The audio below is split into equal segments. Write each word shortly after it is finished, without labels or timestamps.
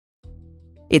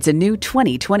It's a new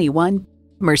 2021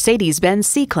 Mercedes-Benz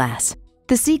C-Class.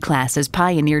 The C-Class has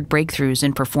pioneered breakthroughs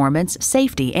in performance,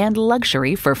 safety, and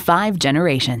luxury for 5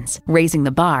 generations, raising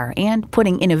the bar and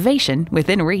putting innovation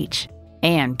within reach.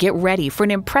 And get ready for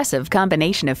an impressive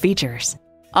combination of features: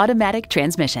 automatic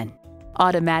transmission,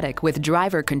 automatic with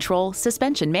driver control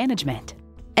suspension management,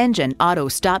 engine auto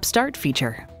stop-start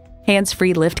feature,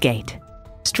 hands-free liftgate,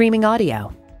 streaming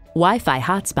audio, Wi-Fi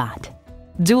hotspot,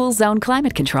 dual zone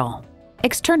climate control,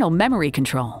 external memory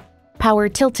control, power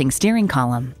tilting steering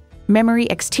column, memory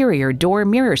exterior door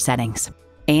mirror settings,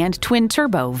 and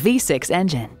twin-turbo V6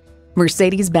 engine.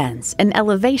 Mercedes-Benz, an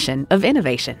elevation of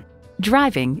innovation.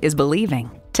 Driving is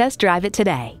believing. Test drive it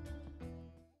today.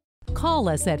 Call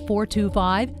us at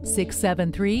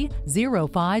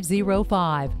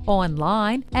 425-673-0505,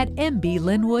 online at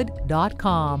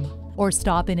mblinwood.com, or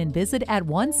stop in and visit at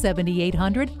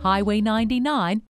 17800 Highway 99,